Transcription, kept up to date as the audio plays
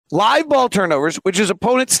live ball turnovers, which is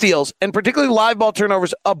opponent steals, and particularly live ball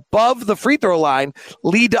turnovers above the free throw line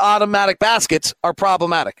lead to automatic baskets are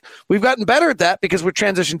problematic. We've gotten better at that because with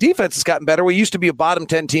transition defense, it's gotten better. We used to be a bottom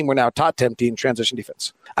 10 team. We're now a top 10 team transition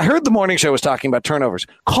defense. I heard the morning show was talking about turnovers.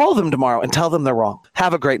 Call them tomorrow and tell them they're wrong.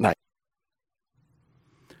 Have a great night.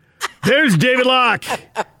 There's David Locke.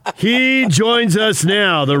 He joins us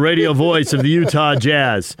now, the radio voice of the Utah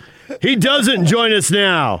Jazz. He doesn't join us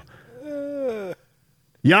now.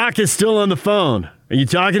 Yak is still on the phone. Are you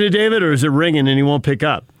talking to David, or is it ringing and he won't pick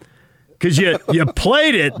up? Because you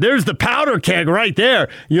played it. There's the powder keg right there.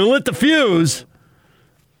 You lit the fuse.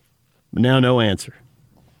 But now no answer.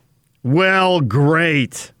 Well,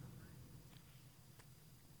 great.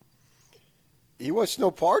 He wants no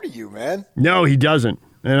part of you, man. No, he doesn't.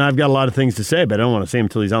 And I've got a lot of things to say, but I don't want to say them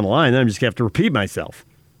until he's on the line. Then I'm just going to have to repeat myself.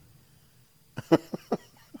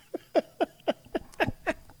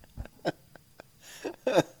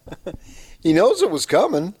 He knows it was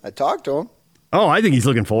coming. I talked to him. Oh, I think he's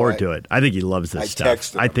looking forward to it. I think he loves this stuff.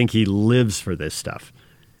 Texted him. I think he lives for this stuff.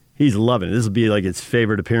 He's loving it. This will be like his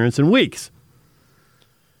favorite appearance in weeks.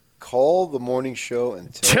 Call the morning show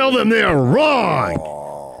and tell them they're wrong.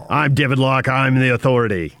 Oh. I'm David Locke. I'm the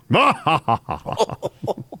authority.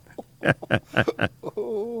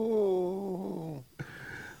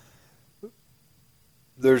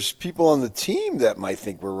 There's people on the team that might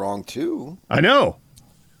think we're wrong, too. I know.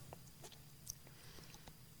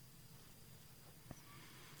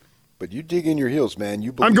 But you dig in your heels, man.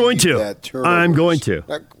 You I'm going to. I'm going to.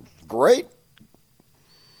 Great.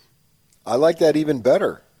 I like that even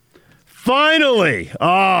better. Finally.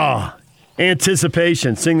 Oh,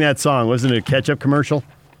 anticipation. Sing that song. Wasn't it a ketchup commercial?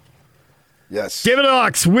 Yes. David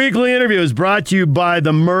Locke's weekly interview is brought to you by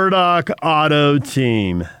the Murdoch Auto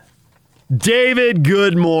Team. David,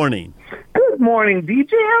 good morning. Good morning,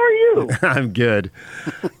 DJ. How are you? I'm good.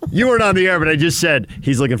 You weren't on the air, but I just said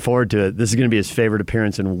he's looking forward to it. This is going to be his favorite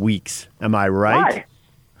appearance in weeks. Am I right?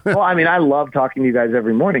 Why? Well, I mean, I love talking to you guys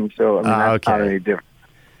every morning, so I mean, that's not any different.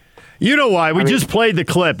 You know why? We just played the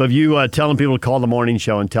clip of you telling people to call the morning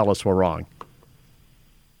show and tell us we're wrong.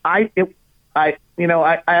 I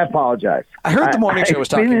apologize. I heard the morning show was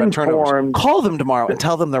talking about turnovers. Call them tomorrow and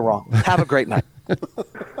tell them they're wrong. Have a great night.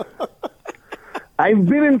 I've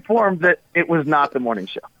been informed that it was not the morning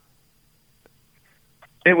show.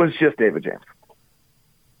 It was just David James.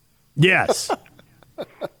 Yes.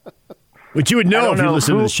 Which you would know if you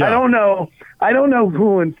listened to the show. I don't know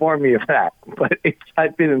who informed me of that, but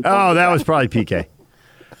I've been informed. Oh, that was probably PK.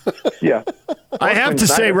 Yeah. I have to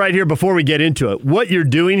say right here before we get into it, what you're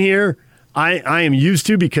doing here, I am used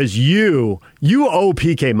to because you owe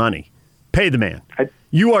PK money. Pay the man.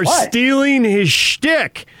 You are stealing his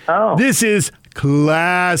shtick. Oh. This is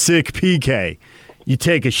classic PK. You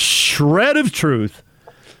take a shred of truth,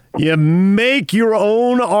 you make your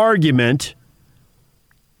own argument,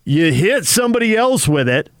 you hit somebody else with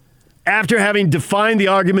it after having defined the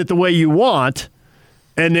argument the way you want,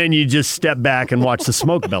 and then you just step back and watch the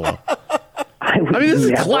smoke bellow. I mean, this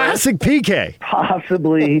is classic PK.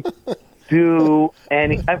 Possibly do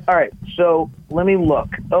any. All right, so let me look.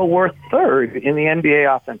 Oh, we're third in the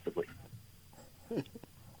NBA offensively.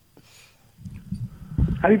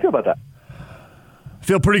 How do you feel about that?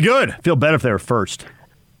 Feel pretty good. Feel better if they were first.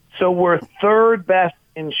 So we're third best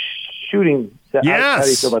in shooting. Yes. How do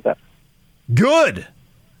you feel about that? Good.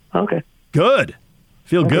 Okay. Good.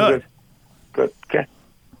 Feel good. Good. Okay.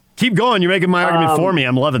 Keep going. You're making my argument for me.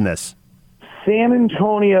 I'm loving this. San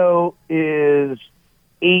Antonio is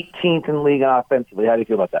 18th in the league offensively. How do you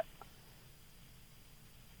feel about that?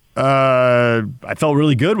 I felt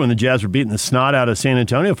really good when the Jazz were beating the snot out of San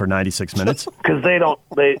Antonio for 96 minutes. Because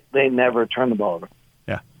they never turn the ball over.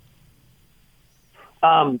 Yeah.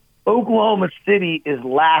 Oklahoma City is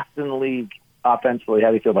last in the league offensively. How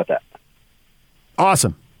do you feel about that?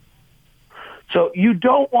 Awesome. So you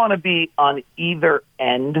don't want to be on either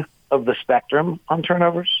end of the spectrum on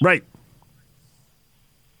turnovers. Right.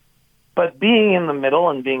 But being in the middle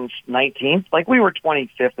and being 19th, like we were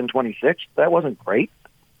 25th and 26th, that wasn't great.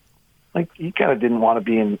 Like you kind of didn't want to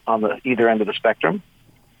be on the either end of the spectrum.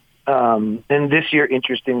 And this year,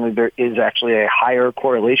 interestingly, there is actually a higher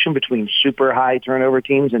correlation between super high turnover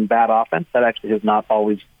teams and bad offense. That actually has not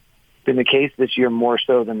always been the case. This year, more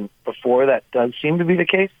so than before, that does seem to be the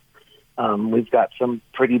case. We've got some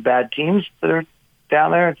pretty bad teams that are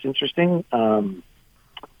down there. It's interesting. The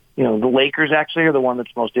Lakers actually are the one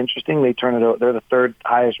that's most interesting. They turn it over. They're the third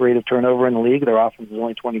highest rate of turnover in the league. Their offense is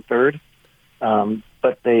only 23rd.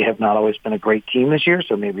 But they have not always been a great team this year,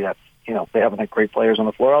 so maybe that's, they haven't had great players on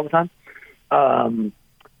the floor all the time.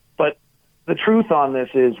 But the truth on this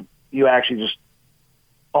is you actually just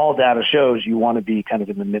all data shows you want to be kind of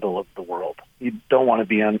in the middle of the world. You don't want to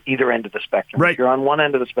be on either end of the spectrum. Right. If you're on one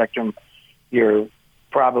end of the spectrum, you're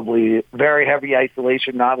probably very heavy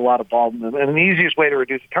isolation, not a lot of ball movement. And the easiest way to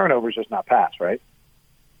reduce turnovers is not pass, right?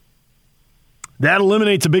 That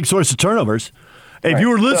eliminates a big source of turnovers. If you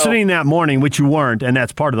were listening that morning, which you weren't, and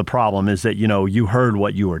that's part of the problem, is that, you heard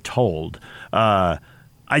what you were told. I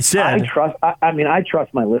said... I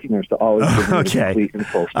trust my listeners to always give me the complete and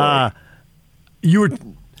full story.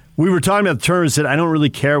 We were talking about the turnovers that I don't really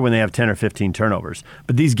care when they have 10 or 15 turnovers.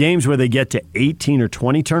 But these games where they get to 18 or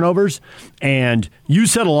 20 turnovers, and you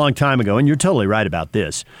said a long time ago, and you're totally right about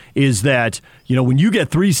this, is that, when you get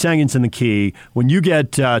 3 seconds in the key, when you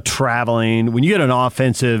get traveling, when you get an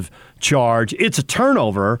offensive charge, it's a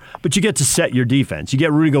turnover, but you get to set your defense. You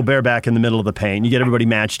get Rudy Gobert back in the middle of the paint. You get everybody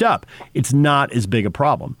matched up. It's not as big a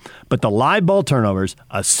problem. But the live ball turnovers,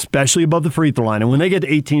 especially above the free throw line, and when they get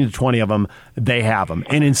 18 to 20 of them, they have them.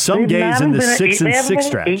 And in some games in the 6 and 6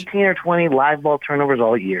 stretch. 18 or 20 live ball turnovers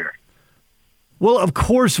all year. Well, of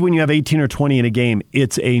course, when you have 18 or 20 in a game,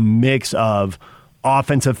 it's a mix of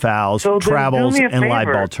offensive fouls, travels, and live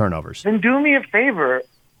ball turnovers. Then do me a favor.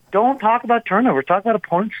 Don't talk about turnovers. Talk about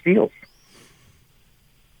opponent steals.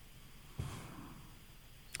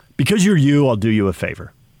 Because you're you, I'll do you a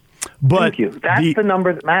favor. But thank you. That's the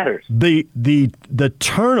number that matters. The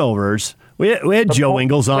turnovers. We had Joe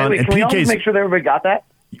Ingles on, and can we PK's. Make sure that everybody got that.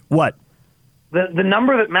 What? The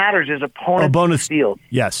number that matters is opponent steals.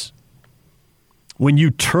 Yes. When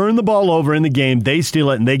you turn the ball over in the game, they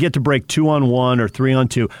steal it, and they get to break 2-on-1 or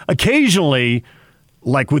 3-on-2. Occasionally,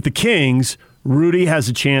 like with the Kings, Rudy has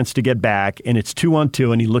a chance to get back, and it's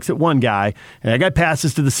 2-on-2, and he looks at one guy, and that guy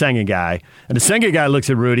passes to the Senga guy, and the Senga guy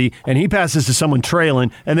looks at Rudy, and he passes to someone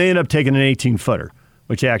trailing, and they end up taking an 18-footer,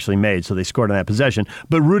 which they actually made, so they scored on that possession.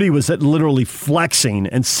 But Rudy was literally flexing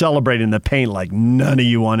and celebrating in the paint like, none of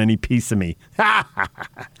you want any piece of me.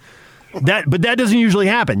 But that doesn't usually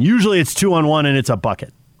happen. Usually it's 2-on-1, and it's a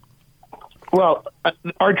bucket. Well,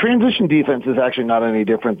 our transition defense is actually not any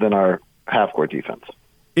different than our half-court defense.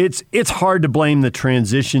 It's hard to blame the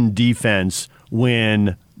transition defense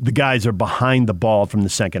when the guys are behind the ball from the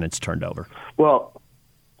second it's turned over. Well,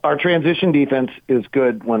 our transition defense is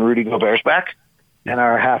good when Rudy Gobert's back, and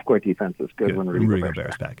our half-court defense is good when Rudy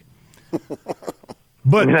Gobert's back.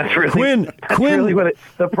 But that's really, Quinn, really what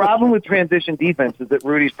the problem with transition defense is that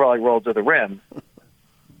Rudy's probably rolled to the rim,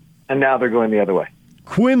 and now they're going the other way.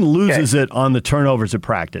 Quinn loses it on the turnovers at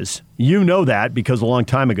practice. You know that because a long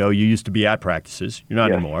time ago you used to be at practices. You're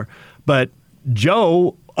not anymore. But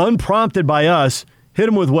Joe, unprompted by us, hit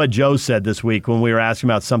him with what Joe said this week when we were asking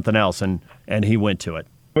about something else, and he went to it.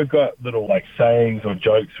 We've got little sayings or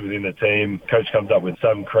jokes within the team. Coach comes up with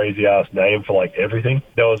some crazy-ass name for everything.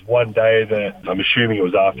 There was one day that I'm assuming it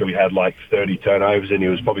was after we had 30 turnovers and he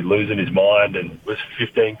was probably losing his mind and was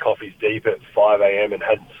 15 coffees deep at 5 a.m. and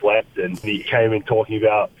hadn't slept, and he came in talking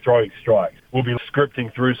about throwing strikes. We'll be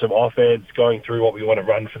scripting through some offense, going through what we want to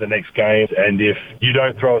run for the next game, and if you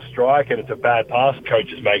don't throw a strike and it's a bad pass, coach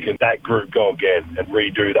is making that group go again and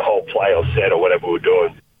redo the whole play or set or whatever we're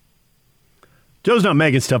doing. Joe's not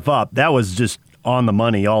making stuff up. That was just on the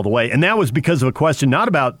money all the way. And that was because of a question not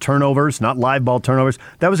about turnovers, not live ball turnovers.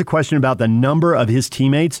 That was a question about the number of his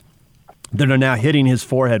teammates that are now hitting his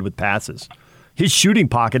forehead with passes. His shooting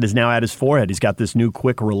pocket is now at his forehead. He's got this new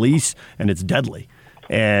quick release, and it's deadly.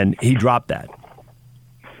 And he dropped that.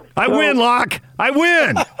 I win, Locke. I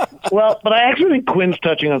win. Well, but I actually think Quinn's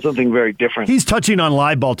touching on something very different. He's touching on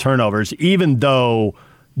live ball turnovers, even though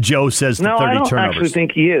Joe says the 30 turnovers. No, I don't actually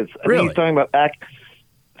think he is. I think he's talking about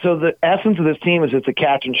so the essence of this team is it's a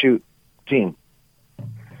catch-and-shoot team.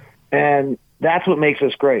 And that's what makes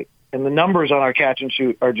us great. And the numbers on our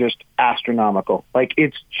catch-and-shoot are just astronomical.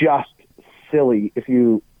 It's just silly if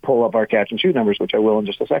you pull up our catch-and-shoot numbers, which I will in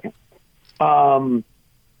just a second. And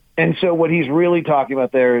so what he's really talking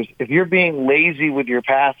about there is if you're being lazy with your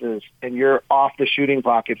passes and you're off the shooting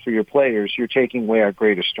pocket for your players, you're taking away our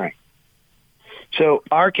greatest strength. So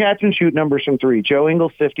our catch and shoot numbers from three: Joe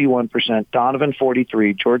Ingles 51%, Donovan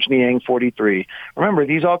 43%, George Niang 43%. Remember,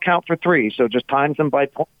 these all count for three, so just times them by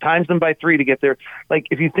three to get there.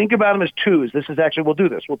 If you think about them as twos, this is actually we'll do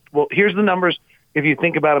this. Well, here's the numbers if you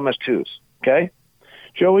think about them as twos. Okay,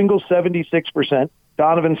 Joe Ingles 76%,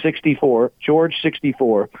 Donovan 64%, George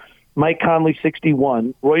 64%, Mike Conley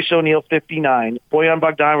 61%, Royce O'Neal 59%, Bojan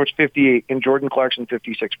Bogdanovic 58%, and Jordan Clarkson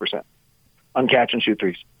 56% on catch and shoot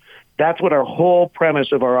threes. That's what our whole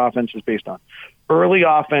premise of our offense is based on. Early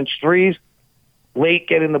offense threes, late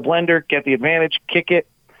get in the blender, get the advantage, kick it.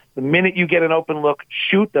 The minute you get an open look,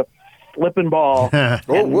 shoot the flipping ball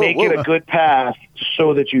and make it a good pass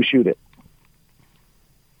so that you shoot it.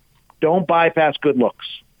 Don't bypass good looks.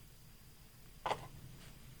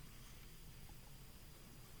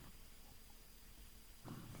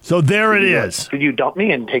 So there it is. Did you dump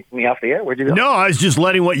me and take me off the air? Where'd you go? No, I was just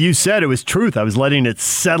letting what you said. It was truth. I was letting it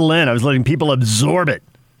settle in. I was letting people absorb it.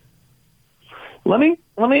 Let me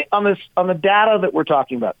on the data that we're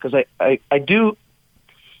talking about, because I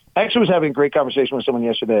actually was having a great conversation with someone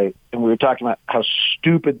yesterday, and we were talking about how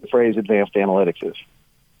stupid the phrase advanced analytics is.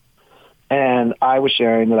 And I was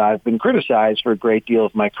sharing that I've been criticized for a great deal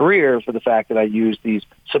of my career for the fact that I use these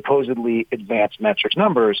supposedly advanced metrics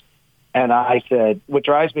numbers. And I said, what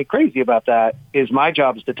drives me crazy about that is my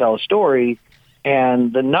job is to tell a story,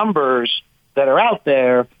 and the numbers that are out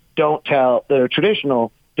there that are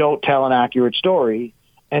traditional, don't tell an accurate story.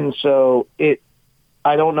 And so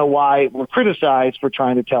I don't know why we're criticized for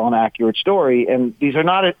trying to tell an accurate story. And these are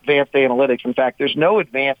not advanced analytics. In fact, there's no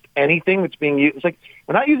advanced anything that's being used. It's like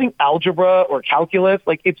we're not using algebra or calculus.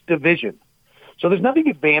 Like, it's division. So there's nothing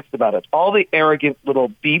advanced about it. All the arrogant little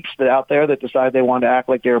beeps that out there that decide they want to act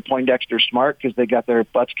like they're Poindexter smart because they got their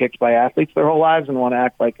butts kicked by athletes their whole lives and want to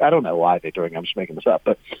act like, I don't know why they're doing it. I'm just making this up.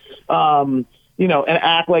 But, and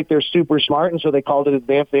act like they're super smart. And so they called it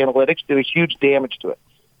advanced analytics, did a huge damage to it.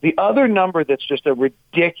 The other number that's just a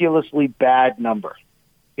ridiculously bad number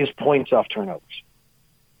is points off turnovers.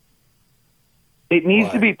 It needs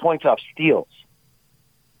to be points off steals.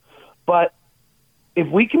 But if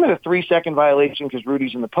we commit a 3-second violation because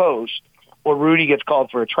Rudy's in the post, or Rudy gets called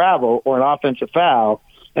for a travel or an offensive foul,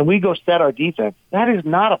 and we go set our defense, that is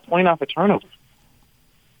not a point off a turnover.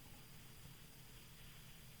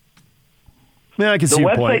 Yeah, I can see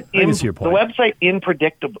your point. The website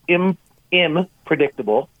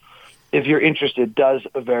Impredictable, if you're interested, does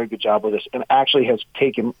a very good job with this and actually has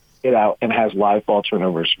taken it out and has live ball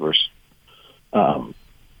turnovers versus dead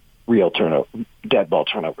ball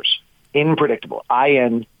turnovers. Impredictable.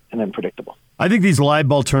 IN and then predictable. I think these live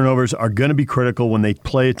ball turnovers are going to be critical when they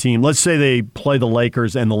play a team. Let's say they play the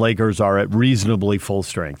Lakers and the Lakers are at reasonably full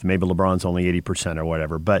strength. Maybe LeBron's only 80% or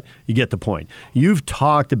whatever, but you get the point. You've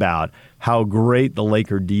talked about how great the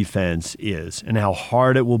Laker defense is and how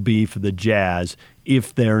hard it will be for the Jazz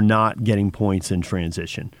if they're not getting points in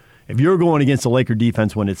transition. If you're going against the Laker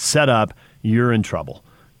defense when it's set up, you're in trouble.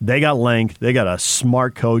 They got length. They got a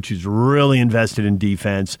smart coach who's really invested in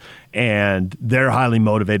defense, and they're highly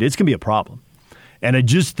motivated. It's going to be a problem. And I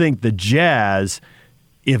just think the Jazz,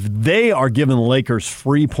 if they are giving the Lakers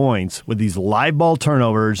free points with these live ball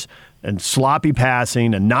turnovers and sloppy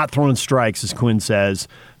passing and not throwing strikes, as Quinn says,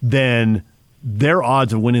 then their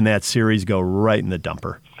odds of winning that series go right in the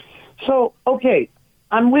dumper. So, okay,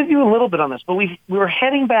 I'm with you a little bit on this, but we were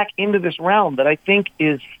heading back into this round that I think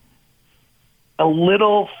is a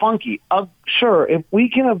little funky. Sure, if we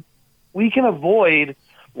can avoid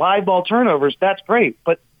live ball turnovers, that's great.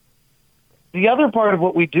 But the other part of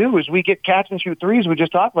what we do is we get catch and shoot threes. We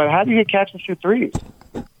just talked about it. How do you get catch and shoot threes?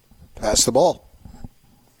 Pass the ball.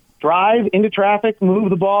 Drive into traffic, move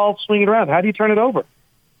the ball, swing it around. How do you turn it over?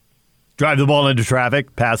 Drive the ball into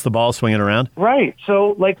traffic, pass the ball, swing it around. Right.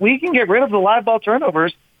 So, we can get rid of the live ball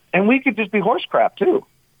turnovers, and we could just be horse crap too.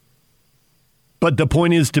 But the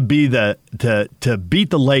point is to be to beat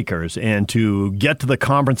the Lakers and to get to the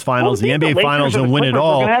conference finals, the NBA finals, and win it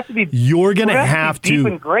all. You're going to have to. Deep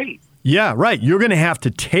and great. Yeah, right. You're going to have to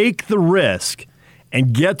take the risk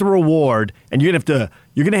and get the reward, and you're going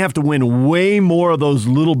to have to win way more of those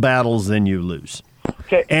little battles than you lose.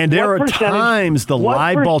 Okay. And there are times the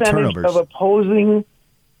live ball turnovers.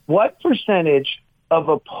 What percentage of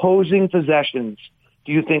opposing possessions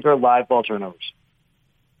do you think are live ball turnovers?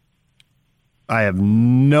 I have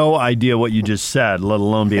no idea what you just said, let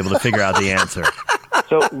alone be able to figure out the answer.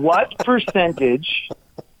 So what percentage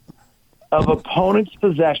of opponents'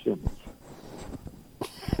 possessions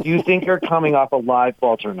do you think are coming off a live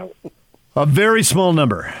ball turnover? A very small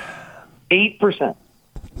number. 8%.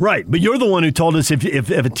 Right, but you're the one who told us if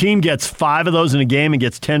a team gets 5 of those in a game and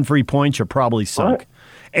gets 10 free points, you're probably sunk. Right.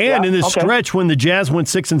 And in this stretch when the Jazz went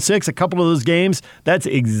 6-6, a couple of those games, that's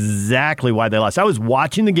exactly why they lost. I was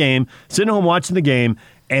watching the game, sitting home watching the game,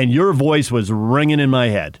 and your voice was ringing in my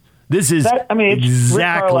head. This is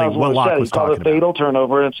exactly what Locke was talking about. It's a fatal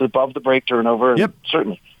turnover, and it's above the break turnover. Yep.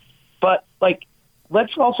 Certainly. But,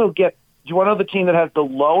 let's also do you want to know the team that has the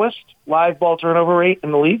lowest live ball turnover rate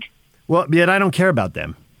in the league? Well, yet I don't care about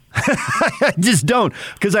them. I just don't,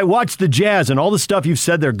 because I watch the Jazz and all the stuff you've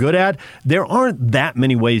said they're good at. There aren't that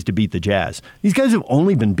many ways to beat the Jazz. These guys have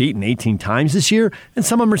only been beaten 18 times this year, and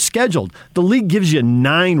some of them are scheduled. The league gives you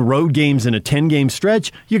 9 road games in a 10-game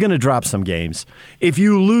stretch. You're going to drop some games. If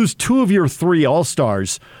you lose 2 of your 3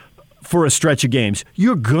 All-Stars for a stretch of games,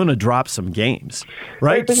 you're going to drop some games,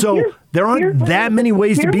 right? But So there aren't that many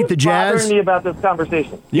ways to beat the Jazz. Here's what's bothering me about this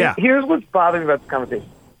conversation. Yeah. Here's what's bothering me about this conversation.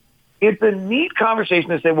 It's a neat conversation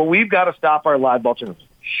to say, well, we've got to stop our live ball turnovers.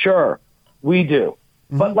 Sure, we do.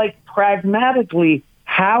 Mm-hmm. But, like, pragmatically,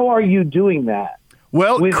 how are you doing that?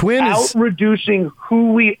 Well, without reducing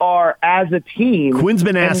who we are as a team Quinn's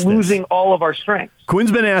been asked and losing all of our strengths.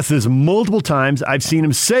 Quinn's been asked this multiple times. I've seen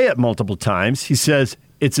him say it multiple times. He says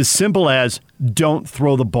it's as simple as don't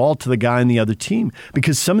throw the ball to the guy on the other team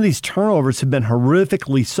because some of these turnovers have been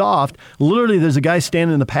horrifically soft. Literally, there's a guy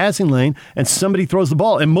standing in the passing lane and somebody throws the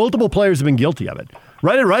ball, and multiple players have been guilty of it.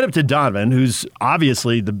 Right up to Donovan, who's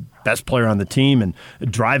obviously the best player on the team and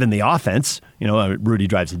driving the offense. You know, Rudy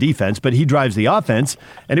drives the defense, but he drives the offense.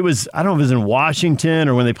 And it was, I don't know if it was in Washington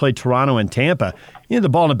or when they played Toronto and Tampa. He had the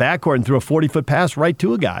ball in the backcourt and threw a 40-foot pass right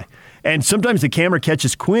to a guy. And sometimes the camera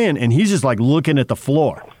catches Quinn, and he's just like looking at the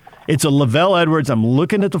floor. It's a Lavelle Edwards. I'm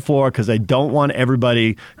looking at the floor because I don't want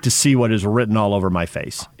everybody to see what is written all over my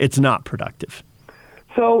face. It's not productive.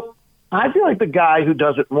 So I feel like the guy who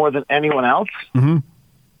does it more than anyone else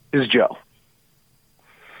is Joe.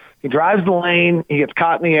 He drives the lane. He gets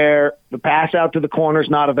caught in the air. The pass out to the corner is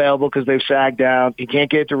not available because they've sagged down. He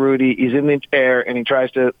can't get to Rudy. He's in the air, and he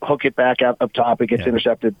tries to hook it back out up top. It gets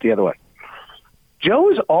intercepted the other way.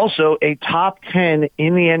 Joe is also a top 10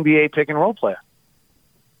 in the NBA pick-and-roll player.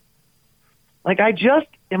 Like,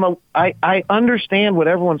 I understand what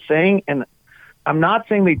everyone's saying, and I'm not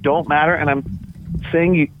saying they don't matter, and I'm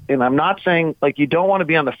not saying, like, you don't want to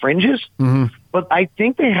be on the fringes, but I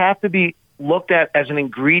think they have to be looked at as an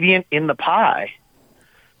ingredient in the pie.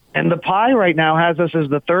 And the pie right now has us as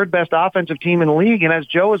the third best offensive team in the league and has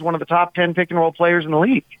Joe as one of the top 10 pick-and-roll players in the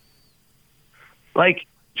league. Like,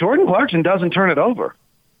 Jordan Clarkson doesn't turn it over.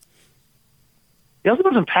 He also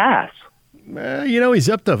doesn't pass. He's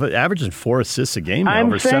up to averaging 4 assists a game now I'm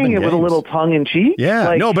over 7 saying it games. with a little tongue-in-cheek.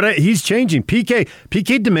 Yeah, but he's changing.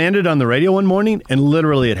 PK demanded on the radio one morning, and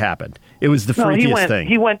literally it happened. It was the freakiest thing.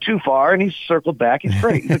 He went too far, and he's circled back. He's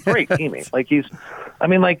great. He's a great teammate. Like, he's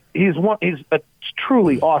a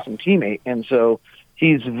truly awesome teammate, and so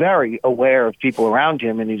he's very aware of people around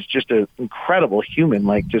him, and he's just an incredible human,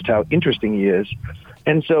 like just how interesting he is.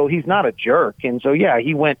 And so he's not a jerk. And so, yeah,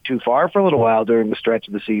 he went too far for a little while during the stretch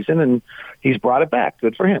of the season, and he's brought it back.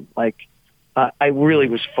 Good for him. Like, I really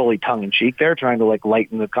was fully tongue-in-cheek there, trying to, like,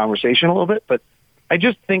 lighten the conversation a little bit. But I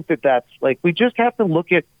just think that's, like, we just have to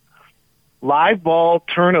look at live ball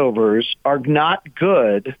turnovers are not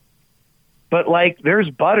good, but, like, there's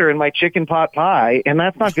butter in my chicken pot pie, and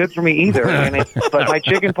that's not good for me either. But my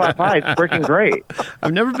chicken pot pie is freaking great.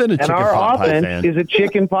 I've never been a chicken pot pie fan. And our offense is a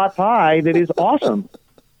chicken pot pie that is awesome.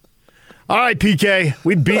 All right, PK,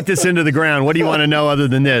 we beat this into the ground. What do you want to know other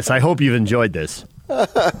than this? I hope you've enjoyed this.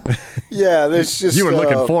 Yeah, there's just... You were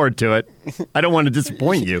looking forward to it. I don't want to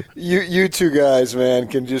disappoint you. You two guys, man,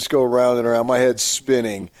 can just go round and around. My head's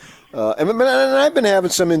spinning. And I've been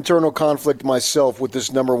having some internal conflict myself with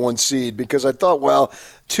this number 1 seed because I thought, well,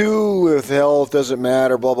 2 with health doesn't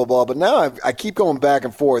matter, blah, blah, blah. But now I keep going back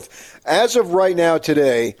and forth. As of right now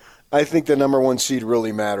today, I think the number 1 seed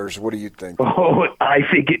really matters. What do you think? Oh, I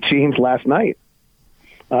think it changed last night.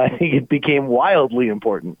 I think it became wildly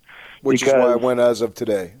important. Which is why I went as of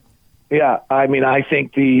today. Yeah, I mean, I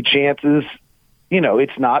think the chances,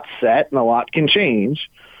 it's not set and a lot can change.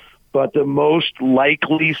 But the most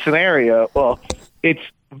likely scenario, it's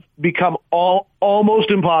become almost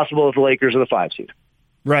impossible if the Lakers are the 5 seed.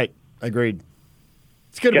 Right. Agreed.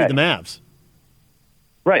 It's going to be the Mavs.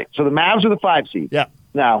 Right. So the Mavs are the 5 seed. Yeah.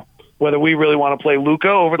 Now, whether we really want to play Luka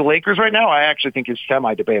over the Lakers right now, I actually think is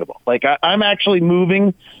semi-debatable. Like, I'm actually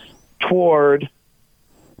moving toward,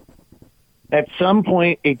 at some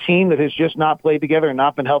point, a team that has just not played together and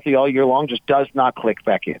not been healthy all year long just does not click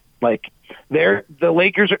back in. Like, the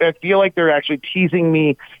Lakers, I feel like they're actually teasing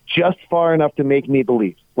me just far enough to make me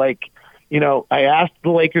believe. Like, I asked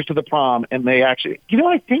the Lakers to the prom, and they actually,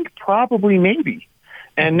 I think probably maybe.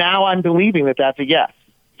 And now I'm believing that that's a yes.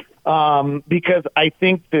 Because I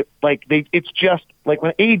think that, like, it's just, like,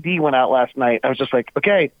 when AD went out last night, I was just like,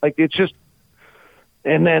 okay, like, it's just,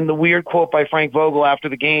 and then the weird quote by Frank Vogel after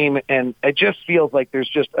the game, and it just feels like there's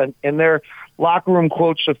just, and their locker room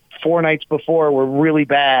quotes of 4 nights before were really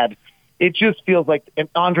bad. It just feels like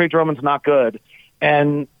Andre Drummond's not good.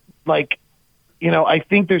 And, like, I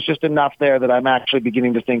think there's just enough there that I'm actually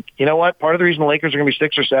beginning to think, you know what, part of the reason the Lakers are going to be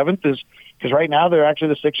 6th or 7th is because right now they're actually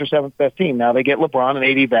the 6th or 7th best team. Now they get LeBron and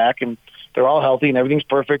AD back, and they're all healthy, and everything's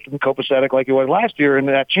perfect and copacetic like it was last year, and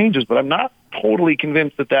that changes. But I'm not totally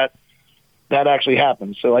convinced that actually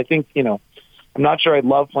happens. So I think, I'm not sure I'd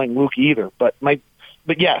love playing Luke either. But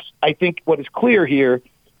But yes, I think what is clear here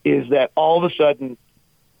is that all of a sudden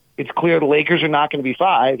it's clear the Lakers are not going to be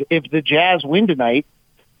 5. If the Jazz win tonight,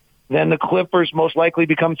 then the Clippers most likely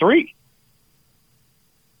become 3.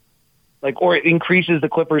 Or it increases the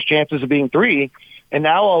Clippers' chances of being 3. And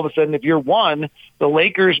now all of a sudden, if you're 1, the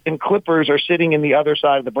Lakers and Clippers are sitting in the other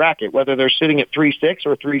side of the bracket. Whether they're sitting at 3-6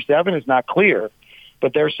 or 3-7 is not clear,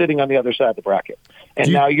 but they're sitting on the other side of the bracket.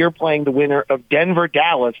 And now you're playing the winner of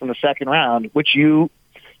Denver-Dallas in the second round, which if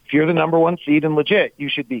you're the number 1 seed and legit, you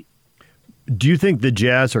should beat. Do you think the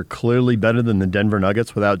Jazz are clearly better than the Denver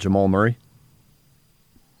Nuggets without Jamal Murray?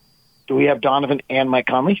 Do we have Donovan and Mike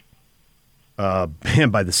Conley? Man,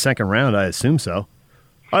 by the second round, I assume so.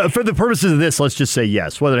 For the purposes of this, let's just say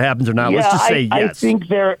yes. Whether it happens or not, let's just say yes. I think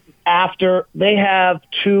they have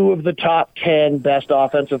 2 of the top 10 best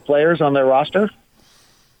offensive players on their roster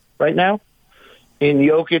right now. In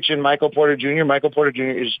Jokic and Michael Porter Jr. Michael Porter Jr.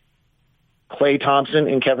 is Klay Thompson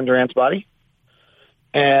in Kevin Durant's body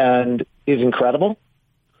and is incredible.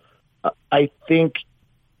 I think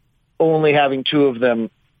only having 2 of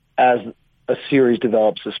them as a series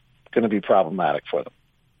develops is going to be problematic for them.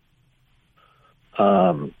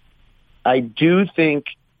 I do think,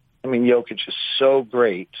 Jokic is so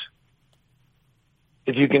great.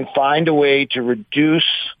 If you can find a way to reduce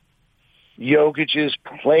Jokic's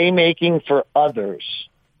playmaking for others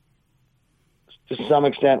to some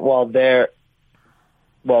extent while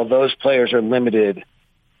those players are limited,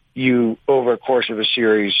 over a course of a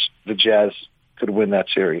series, the Jazz could win that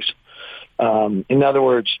series. In other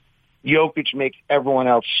words, Jokic makes everyone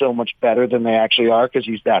else so much better than they actually are because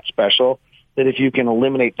he's that special, that if you can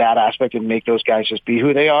eliminate that aspect and make those guys just be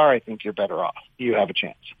who they are, I think you're better off. You have a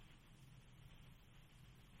chance.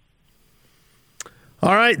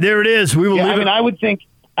 All right, there it is. We will.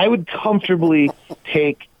 I would comfortably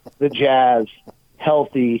take the Jazz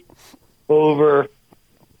healthy over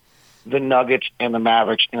the Nuggets and the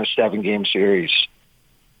Mavericks in a 7-game series,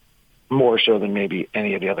 more so than maybe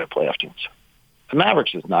any of the other playoff teams. The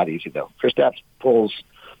Mavericks is not easy, though. Kristaps pulls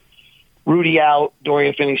Rudy out.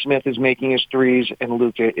 Dorian Finney-Smith is making his threes, and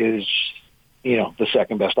Luka is, the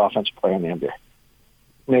second best offensive player in the NBA.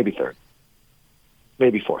 Maybe third.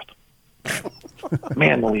 Maybe fourth.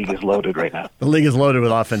 Man, the league is loaded right now. The league is loaded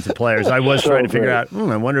with offensive players. I was trying to figure out,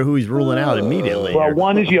 I wonder who he's ruling out immediately. Well,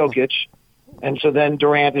 1 is Jokic, and so then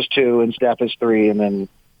Durant is 2, and Steph is 3, and then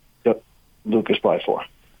Luka's probably 4.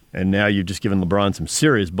 And now you've just given LeBron some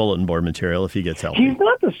serious bulletin board material if he gets healthy. He's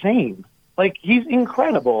not the same. He's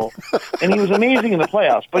incredible, and he was amazing in the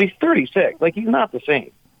playoffs, but he's 36. He's not the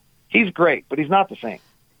same. He's great, but he's not the same.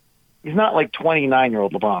 He's not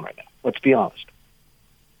 29-year-old LeBron right now. Let's be honest.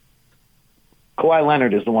 Kawhi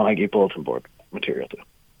Leonard is the one I gave bulletin board material to.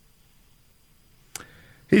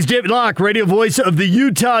 He's David Locke, radio voice of the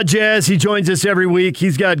Utah Jazz. He joins us every week.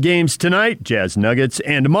 He's got games tonight, Jazz Nuggets,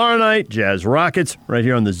 and tomorrow night, Jazz Rockets, right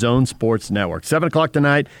here on the Zone Sports Network. 7 o'clock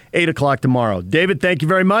tonight, 8 o'clock tomorrow. David, thank you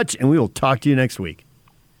very much, and we will talk to you next week.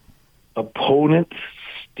 Opponent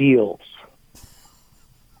steals.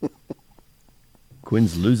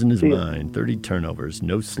 Quinn's losing his mind. 30 turnovers,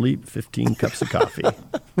 no sleep, 15 cups of coffee.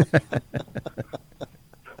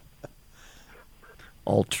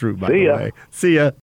 All true, by the way. See ya.